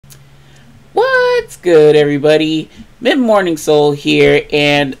What's good, everybody? Mid-Morning Soul here,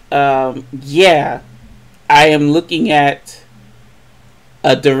 and yeah, I am looking at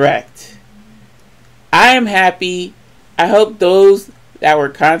a direct. I am happy. I hope those that were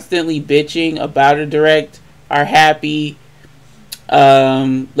constantly bitching about a direct are happy.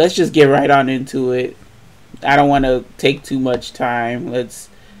 Let's just get right on into it. I don't want to take too much time. Let's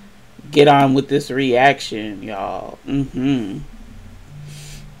get on with this reaction, y'all.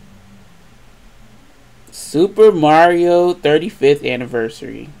 Super Mario 35th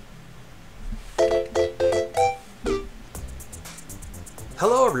anniversary.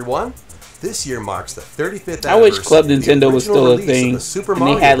 Hello everyone. This year marks the 35th anniversary. I wish Club Nintendo was still a thing. And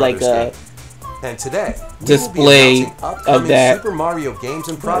they had like a today, display of that. Super Mario games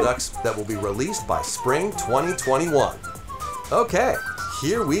and products that will be released by spring 2021. Okay,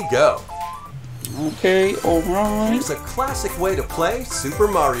 here we go. Okay, alright. Here's a classic way to play Super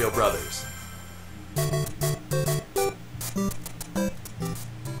Mario Brothers.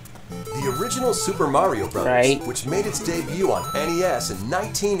 The original Super Mario Brothers, which made its debut on NES in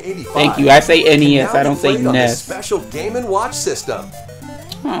 1985. Thank you. I say NES. I don't say NES. On this special Game & Watch system.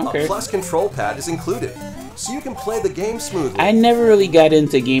 Oh, okay. A plus control pad is included, so you can play the game smoothly. I never really got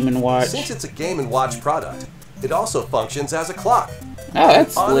into Game & Watch. Since it's a Game & Watch product, it also functions as a clock. Oh,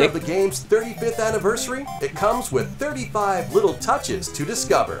 that's in honor slick. of the game's 35th anniversary, it comes with 35 little touches to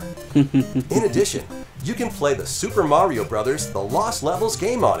discover. In addition, you can play the Super Mario Brothers The Lost Levels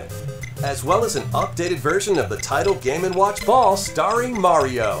game on it, as well as an updated version of the title Game & Watch ball starring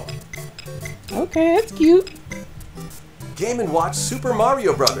Mario. Okay, that's cute. Game & Watch Super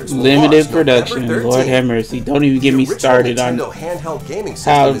Mario Brothers. Limited production. Lord have mercy. Don't even get me started on how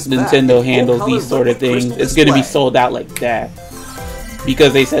Nintendo handles these sort of things. It's going to be sold out like that.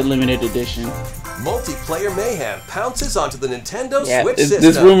 Because they said limited edition. Multiplayer mayhem pounces onto the Nintendo Switch system.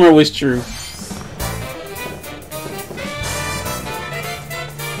 This rumor was true.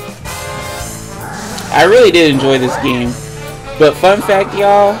 I really did enjoy this game. But fun fact,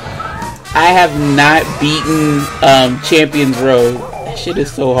 y'all, I have not beaten Champions Road. That shit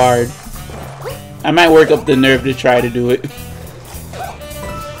is so hard. I might work up the nerve to try to do it.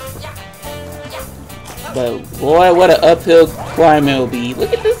 But boy, what an uphill climb it'll be.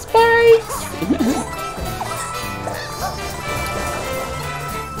 Look at the spikes!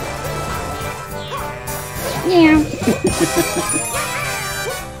 Yeah.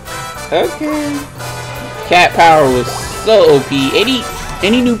 Okay. Cat power was so OP.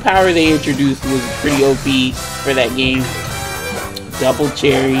 Any new power they introduced was pretty OP for that game. Double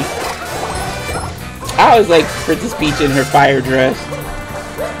cherry. I always like Princess Peach in her fire dress.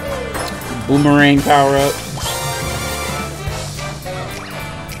 Boomerang power up.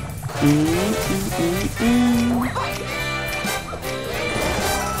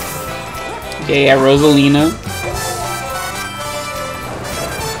 Okay, yeah, Rosalina.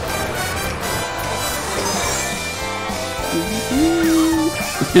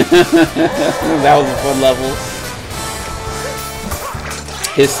 That was a fun level.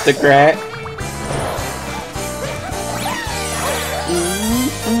 Histocrat.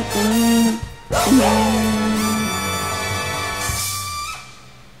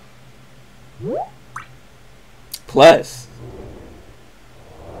 Plus.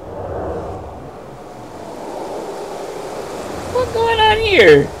 What's going on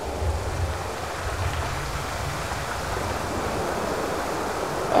here?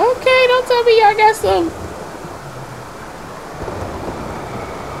 Okay, don't tell me y'all got some.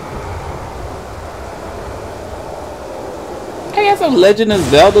 I got some Legend of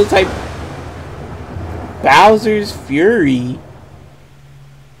Zelda type Bowser's Fury.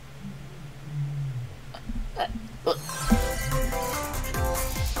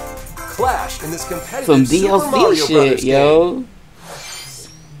 Clash in this competitive some Super DLC Mario shit, Brothers yo. Game.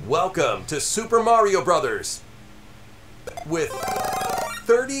 Welcome to Super Mario Brothers. With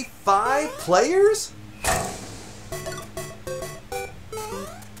 35 players?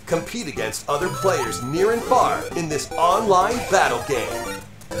 Compete against other players near and far in this online battle game.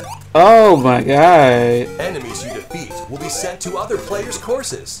 Oh my god. Enemies you defeat will be sent to other players'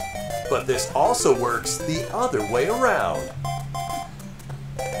 courses, but this also works the other way around.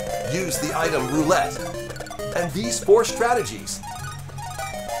 Use the item roulette and these 4 strategies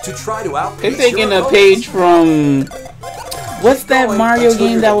to try to outpace. They're taking a page from what's that Mario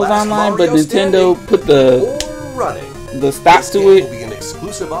game that was online, but Nintendo put the stop to it. Will be an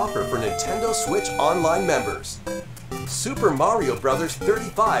exclusive offer for Nintendo Switch Online members. Super Mario Bros.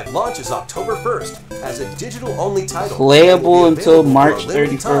 35 launches October 1st as a digital-only title. Playable until March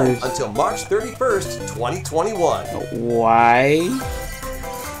 31st. Until March 31st, 2021. Why?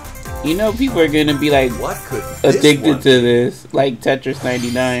 You know, people are gonna be like What could this addicted one to this, like Tetris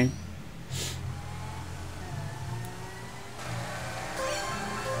 99.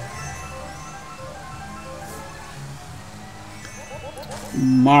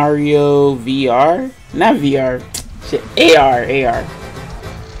 Mario VR? Not VR. Shit. AR.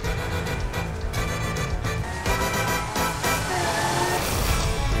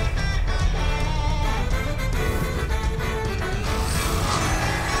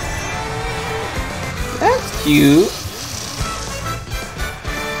 That's cute.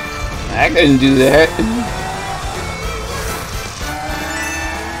 I couldn't do that.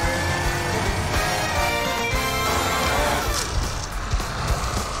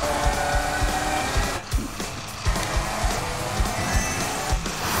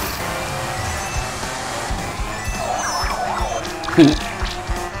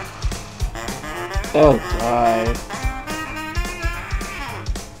 Oh god.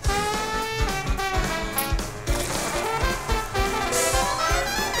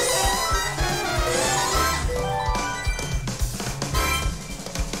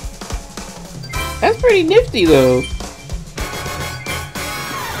 That's pretty nifty though.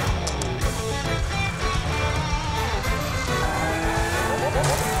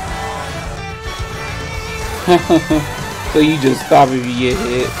 So you just stop if you get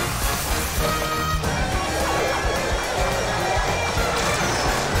hit.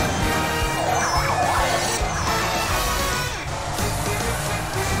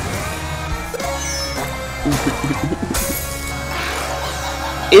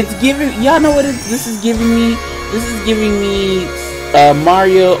 It's giving, y'all know what this is giving me? This is giving me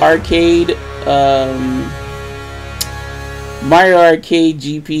Mario Arcade, Mario Arcade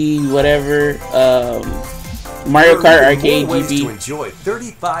GP, whatever, Mario Kart Arcade GP. To enjoy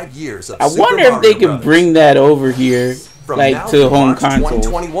 35 years of I wonder if they can bring that over here, like to home console.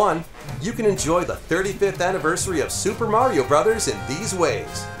 2021, you can enjoy the 35th anniversary of Super Mario Brothers in these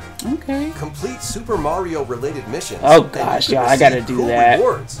ways. Okay. Complete Super Mario related missions. Oh gosh, y'all, I gotta do that.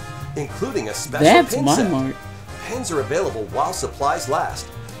 Rewards, including a special That's pin my set. mark. Pins are available while supplies last.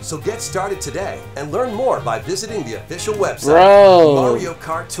 So get started today and learn more by visiting the official website. Bro. Mario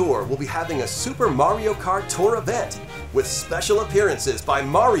Kart Tour will be having a Super Mario Kart Tour event with special appearances by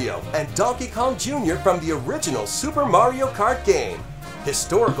Mario and Donkey Kong Jr. from the original Super Mario Kart game.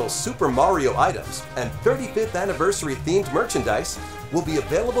 Historical Super Mario items and 35th anniversary themed merchandise will be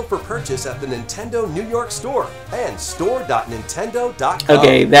available for purchase at the Nintendo New York store and store.nintendo.com.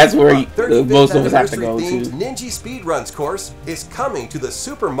 Okay, that's where most of us have to Anniversary go themed to. Ninja Speedruns course is coming to the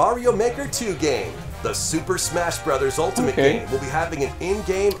Super Mario Maker 2 game. The Super Smash Bros. Ultimate game will be having an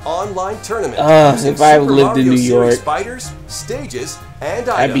in-game online tournament. using If I Super lived in Mario New Series York, fighters, stages, and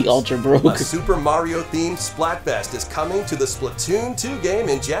I'd items. be ultra broke. A Super Mario themed Splatfest is coming to the Splatoon 2 game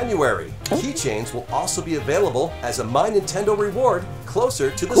in January. Keychains will also be available as a My Nintendo reward closer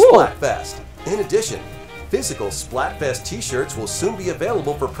to the Splatfest. In addition, physical Splatfest t-shirts will soon be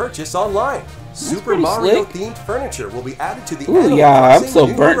available for purchase online. Super Mario themed furniture will be added to the Animal I'm Crossing so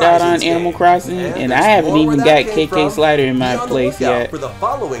New burnt out on Horizons Animal game. Crossing, and I haven't even got KK Slider in my place yet. For the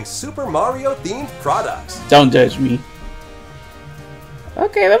following Super Mario themed products. Don't judge me.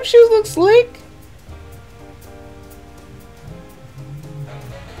 Okay, them shoes look slick.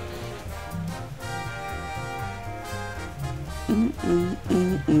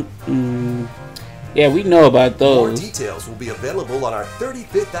 Yeah, we know about More those. details will be available on our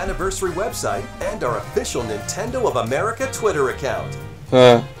 35th anniversary website and our official Nintendo of America Twitter account.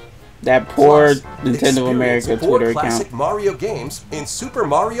 That poor Plus, Nintendo of America experience 4 Twitter classic account. Mario games in Super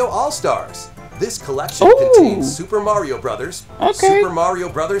Mario All-Stars. This collection Ooh. contains Super Mario Brothers, Okay. Super Mario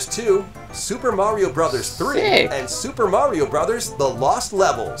Brothers 2, Super Mario Brothers 3, Sick. and Super Mario Brothers: The Lost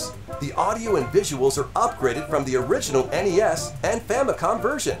Levels. The audio and visuals are upgraded from the original NES and Famicom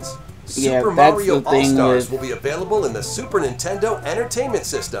versions. Yeah, Super that's Mario the thing All-Stars with- will be available in the Super Nintendo Entertainment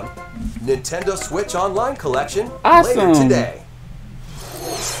System, Nintendo Switch Online Collection later Awesome. today.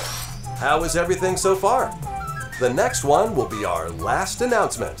 How is everything so far? The next one will be our last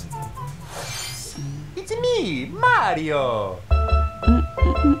announcement. It's me, Mario!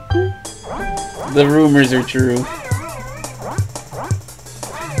 The rumors are true.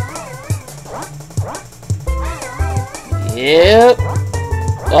 Yep.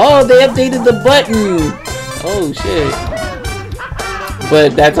 Oh, they updated the button. Oh shit.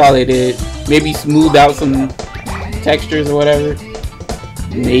 But that's all they did. Maybe smooth out some textures or whatever.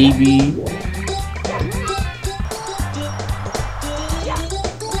 Maybe.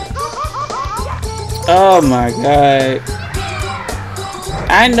 Oh my god.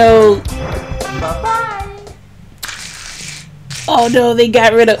 I know. Oh no, they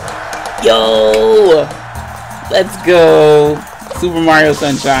got rid of. Yo! Let's go! Super Mario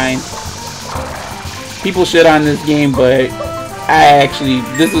Sunshine. People shit on this game, but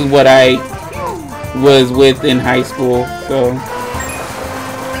this is what I was with in high school, so.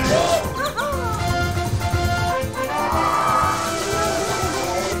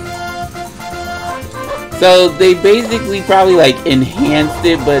 So they basically probably like enhanced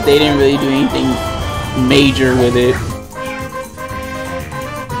it, but they didn't really do anything major with it.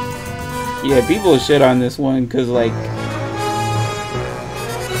 Yeah, people shit on this one because like,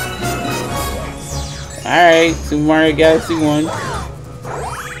 alright, Super Mario Galaxy 1.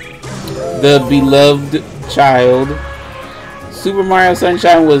 The beloved child. Super Mario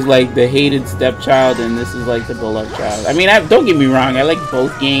Sunshine was like the hated stepchild, and this is like the beloved child. I mean, don't get me wrong, I like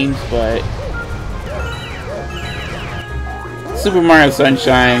both games, but Super Mario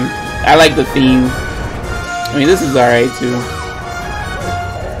Sunshine, I like the theme. I mean, this is alright too.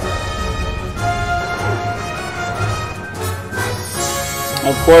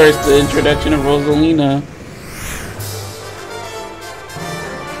 Of course, the introduction of Rosalina.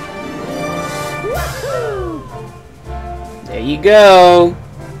 There you go.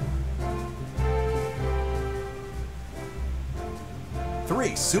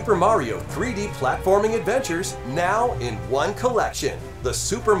 3 Super Mario 3D platforming adventures now in one collection. The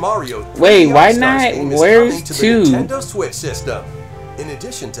Super Mario 3D Wait, why All-Stars not? game is Where's coming to 2? the Nintendo Switch system. In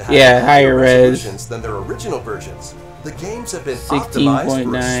addition to having higher res resolutions than their original versions, the games have been 16.9, optimized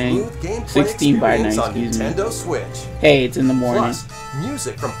for a smooth gameplay 16 by 9, experience on excuse me. Nintendo Switch. Hey, it's in the morning. Plus,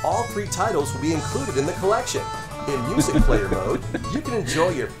 music from all 3 titles will be included in the collection. In Music Player mode, you can enjoy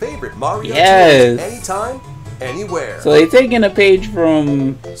your favorite Mario tunes anytime, anywhere. So they're taking a page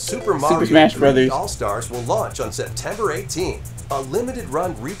from Super Mario Smash 3D Brothers. All-Stars will launch on September 18th. A limited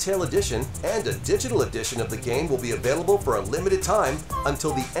run retail edition and a digital edition of the game will be available for a limited time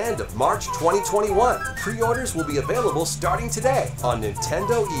until the end of March 2021. Pre-orders will be available starting today on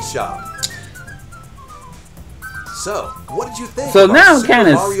Nintendo eShop. So, what did you think? So about now I'm Super kind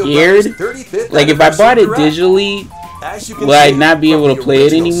of Mario scared. Brothers 35th Like if I bought it Anniversary digitally, As you can will I see, not be from able to the play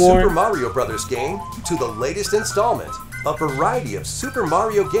it original anymore? Super Mario Brothers game to the latest installment, a variety of Super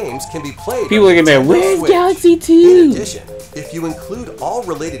Mario games can be played. People on are gonna be like, Nintendo where's Switch. Galaxy 2? In addition, if you include all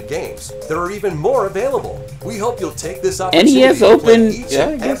related games, there are even more available. We hope you'll take this opportunity NES to play Open, each yeah,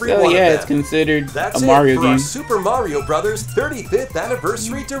 I and guess every so. one Yeah, of it's them. considered That's a Mario it for game. our Super Mario Brothers 35th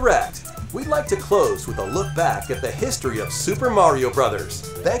Anniversary Direct. We'd like to close with a look back at the history of Super Mario Brothers.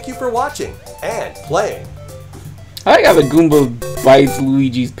 Thank you for watching and playing. I like how the Goomba bites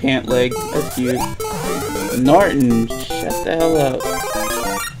Luigi's pant leg. That's cute. Norton, shut the hell up.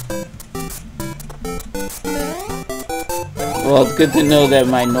 Well, it's good to know that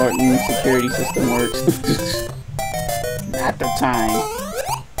my Norton security system works. At the time.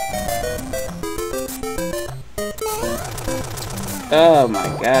 Oh my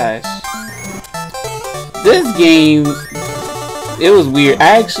gosh. This game, it was weird.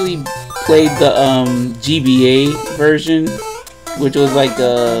 I actually played the GBA version, which was like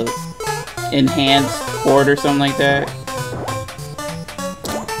a enhanced port or something like that.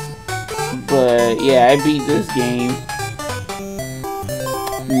 But yeah, I beat this game.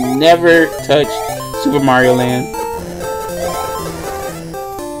 Never touched Super Mario Land.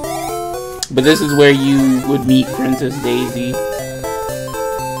 But this is where you would meet Princess Daisy.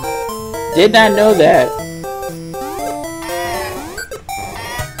 Did not know that.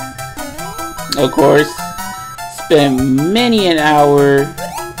 Of course, spent many an hour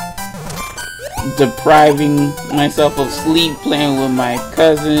depriving myself of sleep playing with my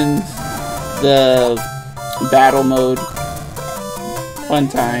cousins. The battle mode. Fun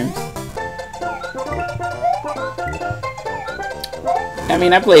times. I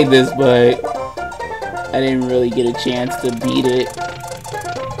mean, I played this, but I didn't really get a chance to beat it.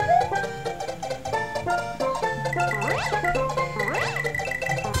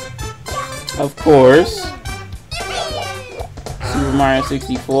 Of course, Super Mario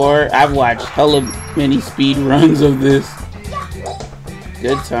 64. I've watched hella many speed runs of this.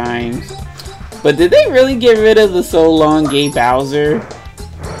 Good times. But did they really get rid of the so long gay Bowser?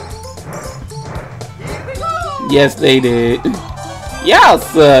 Yes, they did. Y'all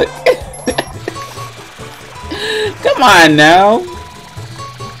suck. Come on now.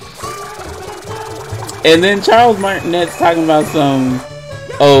 And then Charles Martinet's talking about some...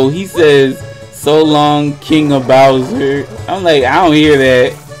 Oh, he says, so long, King of Bowser. I'm like, I don't hear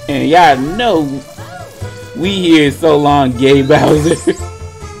that. And y'all know we hear so long, gay Bowser.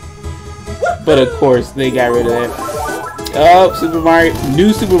 But of course, they got rid of that. Oh, Super Mario,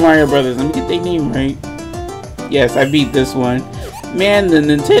 new Super Mario Brothers. Let me get their name right. Yes, I beat this one. Man, the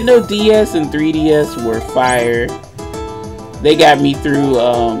Nintendo DS and 3DS were fire. They got me through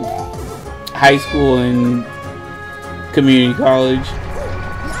high school and community college.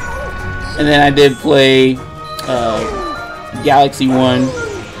 And then I did play Galaxy 1.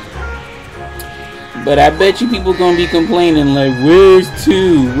 But I bet you people gonna be complaining like, where's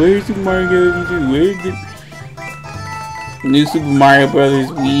 2? Where's Super Mario Galaxy 2? Where's the new Super Mario Brothers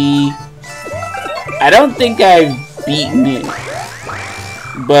Wii? I don't think I've beaten it,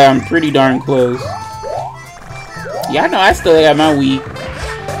 but I'm pretty darn close. Yeah, I know I still got my Wii.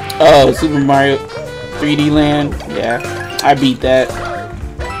 Oh, Super Mario 3D Land. Yeah, I beat that.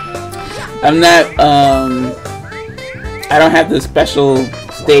 I'm not, I don't have the special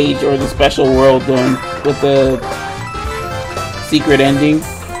stage or the special world done with the secret ending.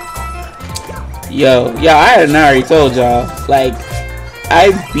 Yo, I hadn't already told y'all, like,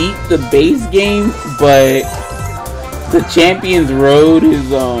 I beat the base game, but the Champion's Road is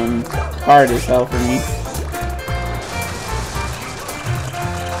hard as hell for me.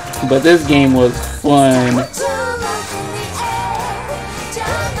 But this game was fun.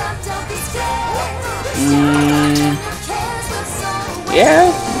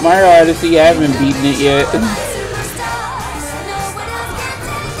 Yeah, Mario Odyssey, I haven't beaten it yet.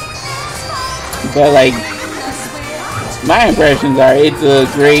 But like, my impressions are it's a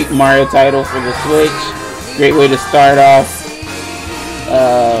great Mario title for the Switch. Great way to start off.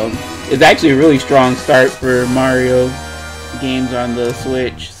 It's actually a really strong start for Mario games on the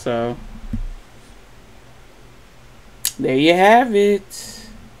Switch, so there you have it.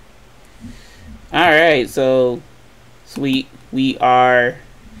 Alright, so sweet. We're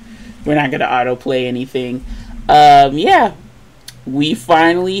not gonna autoplay anything. Yeah, we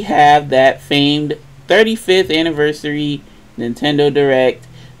finally have that famed 35th anniversary Nintendo Direct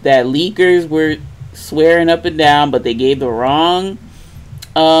that leakers were swearing up and down, but they gave the wrong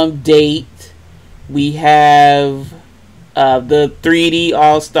date. We have the 3D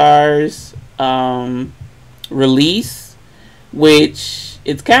All-Stars release, which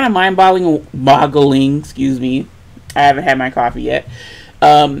it's kind of mind-boggling, excuse me. I haven't had my coffee yet.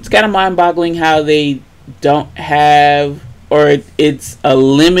 It's kind of mind-boggling how they don't have, or it's a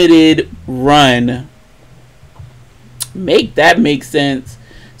limited run. Make that make sense.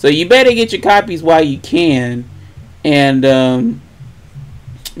 So you better get your copies while you can. And,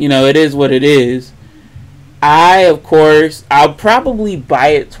 you know, it is what it is. Of course, I'll probably buy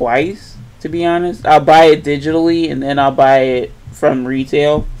it twice, to be honest. I'll buy it digitally, and then I'll buy it from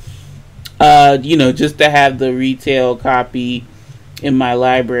retail. You know, just to have the retail copy in my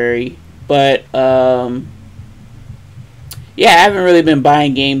library. But, yeah, I haven't really been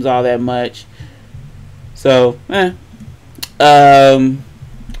buying games all that much. So,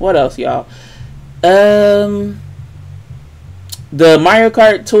 what else, y'all? The Mario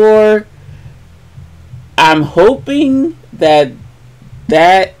Kart Tour, I'm hoping that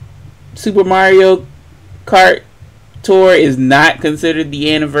Super Mario Kart Tour is not considered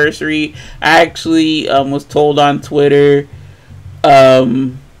the anniversary. I actually was told on Twitter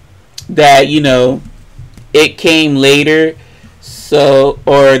that, you know, it came later, so,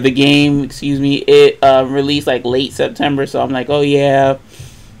 or the game, excuse me, it released like late September, so I'm like, oh yeah,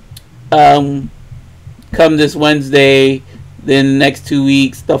 come this Wednesday, then the next 2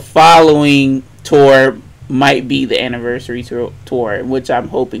 weeks, the following tour might be the anniversary tour, which I'm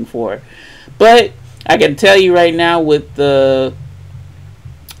hoping for. But I can tell you right now, with the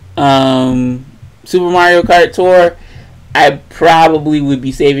Super Mario Kart Tour, I probably would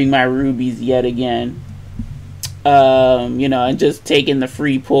be saving my rubies yet again. You know, and just taking the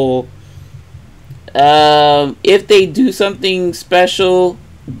free pull. If they do something special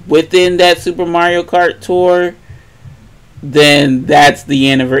within that Super Mario Kart Tour, then that's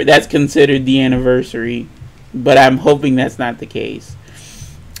the that's considered the anniversary. But I'm hoping that's not the case.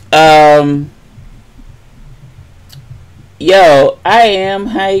 Yo, I am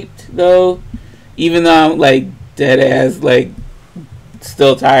hyped though, even though I'm like dead ass, like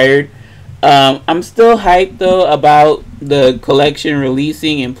still tired. I'm still hyped though about the collection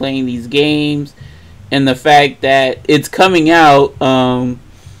releasing and playing these games, and the fact that it's coming out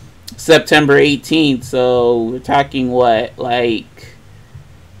September 18th. So we're talking what, like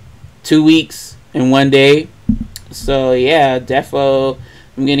 2 weeks and 1 day. So yeah, defo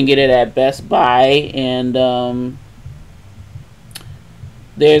I'm gonna get it at Best Buy. And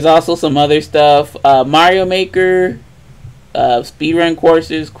there's also some other stuff. Mario Maker, speedrun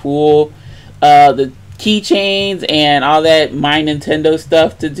courses, cool. The keychains and all that My Nintendo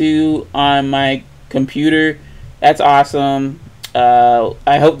stuff to do on my computer, that's awesome.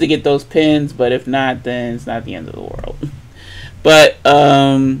 I hope to get those pins, but if not, then it's not the end of the world. But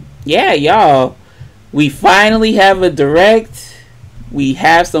yeah, y'all, we finally have a direct. We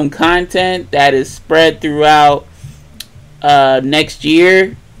have some content that is spread throughout next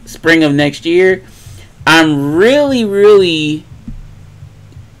year, spring of next year. I'm really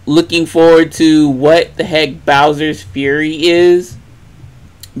looking forward to what the heck Bowser's Fury is,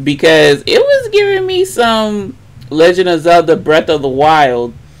 because it was giving me some Legend of Zelda Breath of the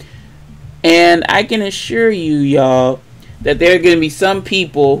Wild, and I can assure you, y'all, that there are going to be some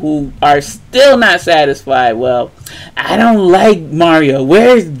people who are still not satisfied. Well, I don't like Mario.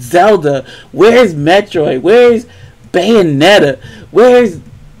 Where's Zelda? Where's Metroid? Where's Bayonetta? Where's,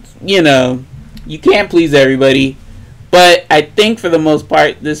 you know, you can't please everybody. But I think for the most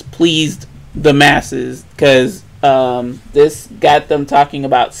part, this pleased the masses, because this got them talking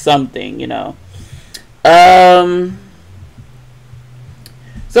about something, you know.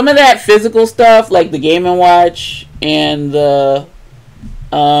 Some of that physical stuff, like the Game & Watch and the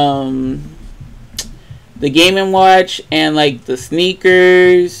Game & Watch and like the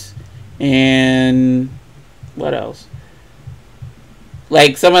sneakers and what else?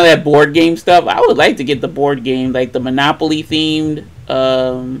 Like some of that board game stuff. I would like to get the board game, like the Monopoly themed,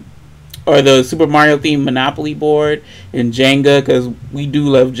 or the Super Mario themed Monopoly board and Jenga, because we do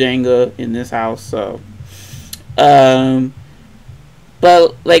love Jenga in this house. So,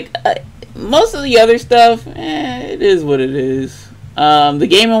 but like most of the other stuff, it is what it is. The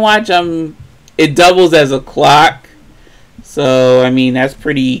Game & Watch, it doubles as a clock, so I mean that's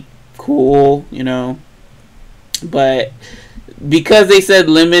pretty cool, you know. But because they said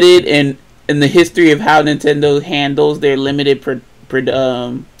limited, and in the history of how Nintendo handles their limited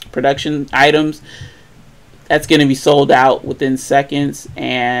production items, that's going to be sold out within seconds,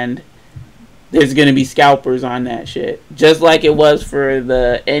 and there's going to be scalpers on that shit. Just like it was for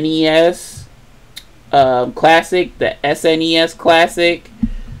the NES Classic, the SNES Classic,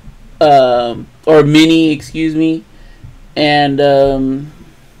 or Mini, excuse me. And I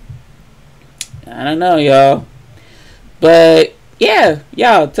don't know, y'all. But yeah,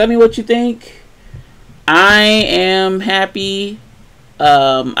 y'all, tell me what you think. I am happy.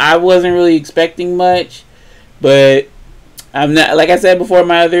 I wasn't really expecting much, but I'm not, like I said before in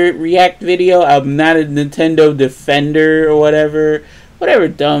my other React video, I'm not a Nintendo defender or whatever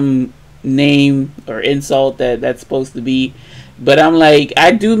dumb name or insult that's supposed to be. But I'm like,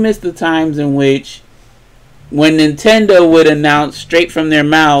 I do miss the times in which when Nintendo would announce straight from their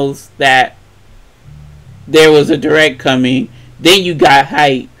mouths that there was a direct coming, then you got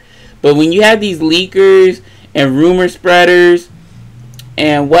hype. But when you have these leakers and rumor spreaders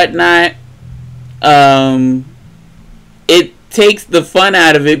and whatnot, it takes the fun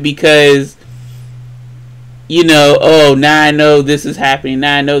out of it, because, you know, oh, now I know this is happening,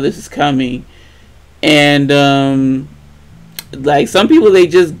 now I know this is coming. And like some people, they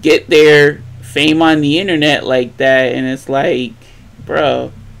just get their fame on the internet like that, and it's like,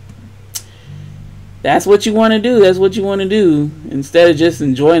 bro, that's what you want to do. That's what you want to do. Instead of just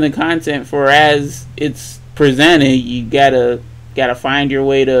enjoying the content for as it's presented, you gotta find your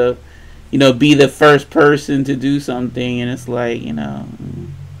way to, you know, be the first person to do something. And it's like, you know.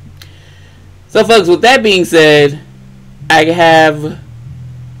 So, folks, with that being said, I have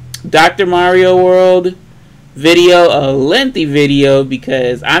Dr. Mario World video, a lengthy video,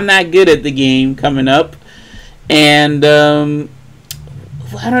 because I'm not good at the game, coming up. And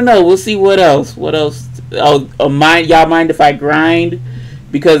I don't know. We'll see what else. What else? Oh, y'all mind if I grind?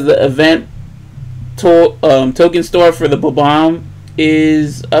 Because the event token store for the Bob-omb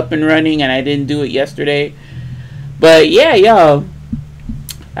is up and running, and I didn't do it yesterday. But yeah, y'all,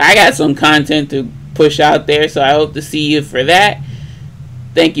 I got some content to push out there, so I hope to see you for that.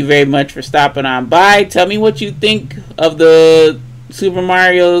 Thank you very much for stopping on by. Tell me what you think of the Super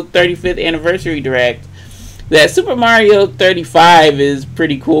Mario 35th Anniversary Direct. That Super Mario 35 is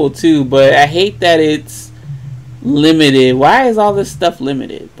pretty cool too, but I hate that it's limited. Why is all this stuff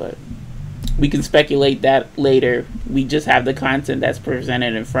limited? But we can speculate that later. We just have the content that's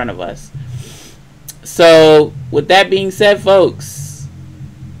presented in front of us. So, with that being said, folks,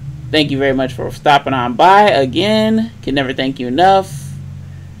 thank you very much for stopping on by. Again, can never thank you enough.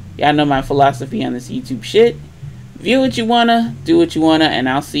 Y'all know my philosophy on this YouTube shit. View what you wanna, do what you wanna, and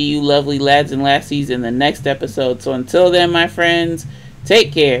I'll see you lovely lads and lassies in the next episode. So until then, my friends,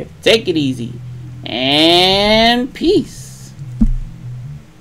 take care, take it easy, and peace.